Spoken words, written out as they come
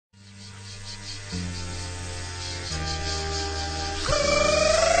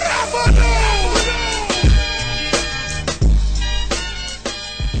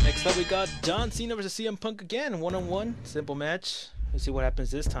got John Cena versus CM Punk again, one-on-one, simple match. Let's see what happens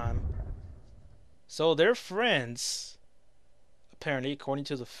this time. So they're friends, apparently, according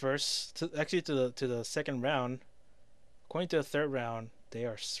to the to the second round. According to the third round, they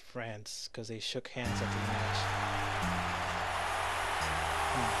are friends because they shook hands after the match.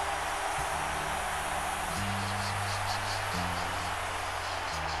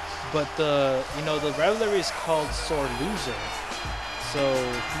 But the rivalry is called sore loser. So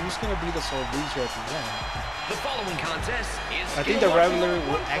who's gonna be the sore loser at the end? The following contest is I think the rivalry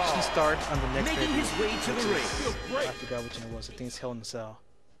will actually start on the next making his way to the ring. I forgot which one it was. I think it's Hell in a Cell.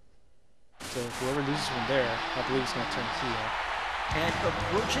 So whoever loses from there, I believe it's gonna turn heel. And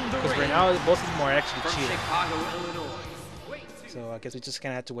approaching the ring. Because right now both of them are actually from cheating. Chicago, Illinois. So I guess we just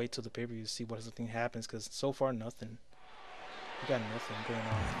kind of have to wait till the pay-per-view to see what something happens. Because so far nothing. We got nothing going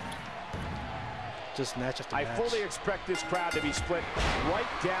on. Just match after match. I fully expect this crowd to be split right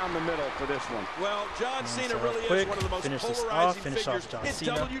down the middle for this one. Well, John Cena really is one of the most polarizing figures in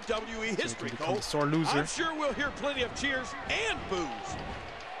WWE history, Cole. Sore loser. I'm sure we'll hear plenty of cheers and boos.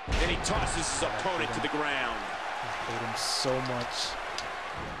 And he tosses his opponent to the ground. I hate him so much.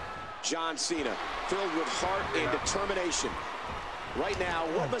 John Cena, filled with heart and determination. Right now,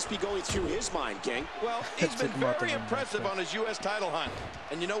 what must be going through his mind, gang? Well, he's been very impressive on his U.S. title hunt.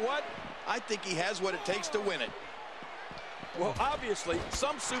 And you know what? I think he has what it takes to win it. Well, obviously,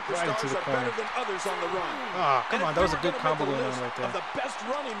 some superstars are better than others on the run. Oh, come on. That was a good combo going on right there. Of the best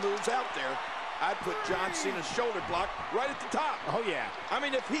running moves out there, I'd put John Cena's shoulder block right at the top. Oh, yeah. I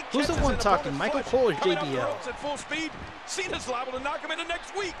mean, if he Who's the one talking, Michael Cole or JBL? At full speed, Cena's liable to knock him into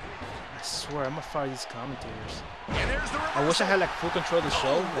next week. I swear, I'm gonna fire these commentators. And there's the I wish I had like full control of the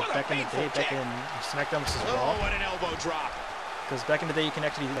show, like back in the day, back in SmackDown vs. Raw. Oh, what an elbow drop! Because back in the day, you can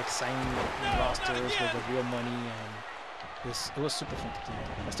actually like sign rosters with the real money, and it was super fun to do.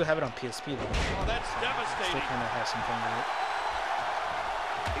 I still have it on PSP though. Oh, that's devastating. Still kind of have some fun with it.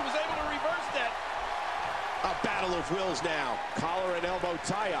 He was able to reverse that. A battle of wills now. Collar and elbow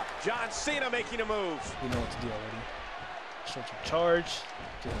tie-up. John Cena making a move. You know what to do already. Short to charge,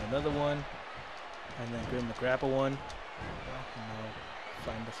 do another one, and then give him the grapple one.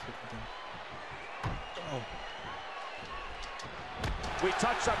 Find the freaking thing. Oh. We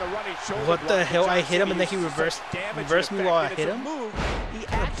touched on the running shoulder. What the hell? I hit him and then he reversed me while I hit him? He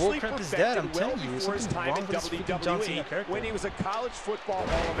What actually bullcrap is that? I'm perfected well telling you, before his something's time wrong in with this freaking John Cena character. when he was a college football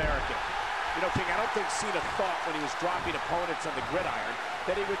All-American. You know, King, I don't think Cena thought when he was dropping opponents on the gridiron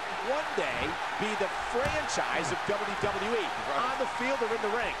that he would one day be the franchise of WWE. On the field or in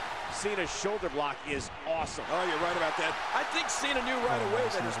the ring, Cena's shoulder block is awesome. Oh, you're right about that. I think Cena knew right away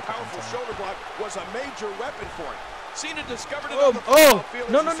that his powerful shoulder block was a major weapon for him. Cena discovered it on the football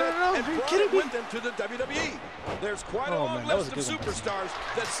field, no, and are you brought kidding it me? with him to the WWE. There's quite a long list of superstars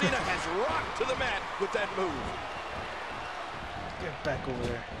that Cena has rocked to the mat with that move. Get back over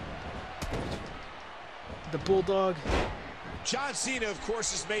there. The Bulldog. John Cena, of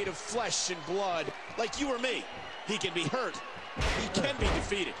course, is made of flesh and blood, like you or me. He can be hurt. He can be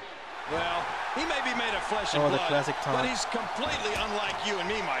defeated. Well, he may be made of flesh and blood, classic taunt. but he's completely unlike you and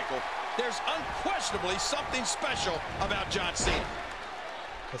me, Michael. There's unquestionably something special about John Cena.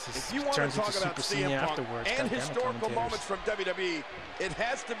 If you want to talk about CM Punk and historical moments from WWE, it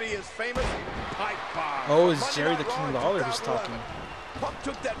has to be his famous pipe bomb. Oh, it's Jerry the King Lawler who's talking. Punk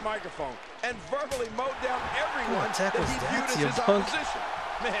took that microphone and verbally mowed down everyone attack that was he that, viewed as CM his Punk? opposition.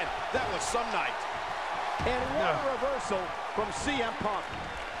 Man, that was some night. And what a reversal from CM Punk.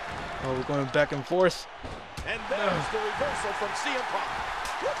 Oh, we're going back and forth. And there's the reversal from CM Punk.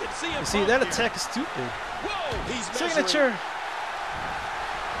 Look at CM Punk. You see, that here. attack is stupid. Whoa, he's Signature.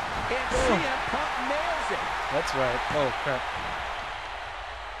 And CM Punk nails it. That's right. Oh, crap.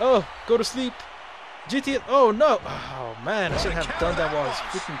 Oh, go to sleep. GTA. Oh, no. Oh, man. I should have done that while his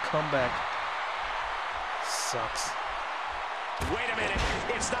freaking comeback. Sucks. Wait a minute.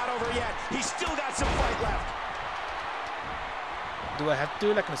 It's not over yet. He's still got some fight left. Do I have to do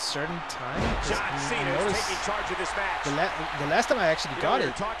it like in a certain time? John Cena is taking charge of this match. The last time I actually got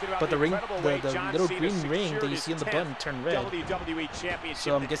it, but the ring, the little green Cena ring that you see on the button turned red. WWE Championship.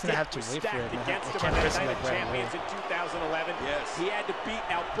 So I'm guessing I have to wait for it. I can't press it like right away. In 2011, yes. He had to beat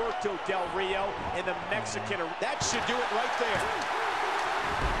Alberto Del Rio in the Mexican. That should do it right there.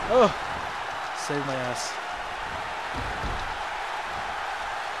 Oh, save my ass.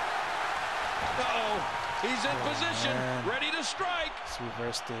 Uh-oh. He's in position, ready to strike. Let's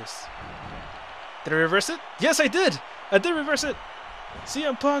reverse this. Did I reverse it? Yes, I did. I did reverse it.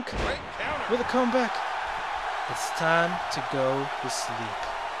 CM Punk with a comeback. It's time to go to sleep.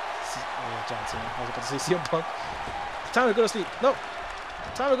 Oh, John Cena. I was about to say CM Punk. It's time to go to sleep. No.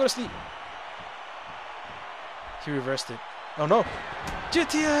 Time to go to sleep. He reversed it. Oh no!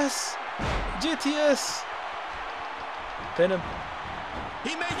 GTS! GTS! Pin him.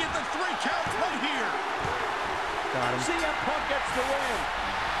 He may get the 3 count right here. Got him. CM Punk gets the win.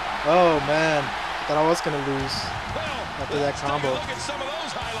 Oh man, thought I was gonna lose Well, after that combo. Look at some of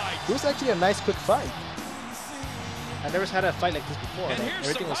those highlights. It was actually a nice quick fight. I never had a fight like this before. And Like, here's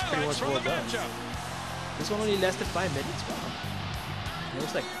everything some was pretty highlights much from well the done. matchup. This one only lasted 5 minutes. Wow. And it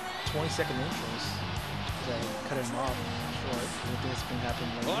was like 20-second intros. Because I cut him off short. Anything that's been happening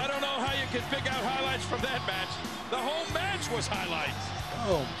lately. Well, I don't know how you can pick out highlights from that match. The whole match was highlights.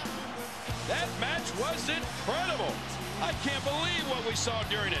 Oh. That match was incredible. I can't believe what we saw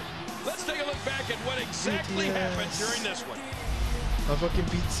during it. Let's take a look back at what exactly happened during this one. I fucking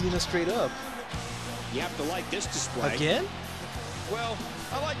beat Cena straight up. You have to like this display. Again? Well,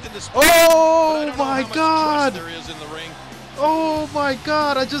 I like the display. Oh but I don't know my how much god! trust there is in the ring. Oh my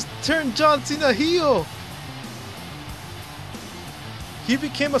god! I just turned John Cena heel! He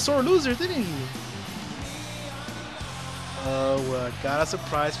became a sore loser, didn't he? Oh, got a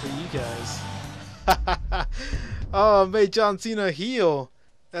surprise for you guys. Oh, made John Cena heel.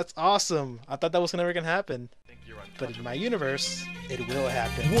 That's awesome. I thought that was never gonna happen. But in my universe, it will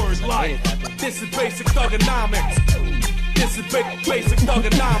happen. Word life. This is basic thugonomics. This is basic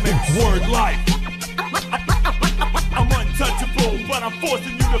thugonomics. Word life. I'm untouchable, but I'm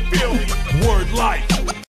forcing you to feel me. Word life.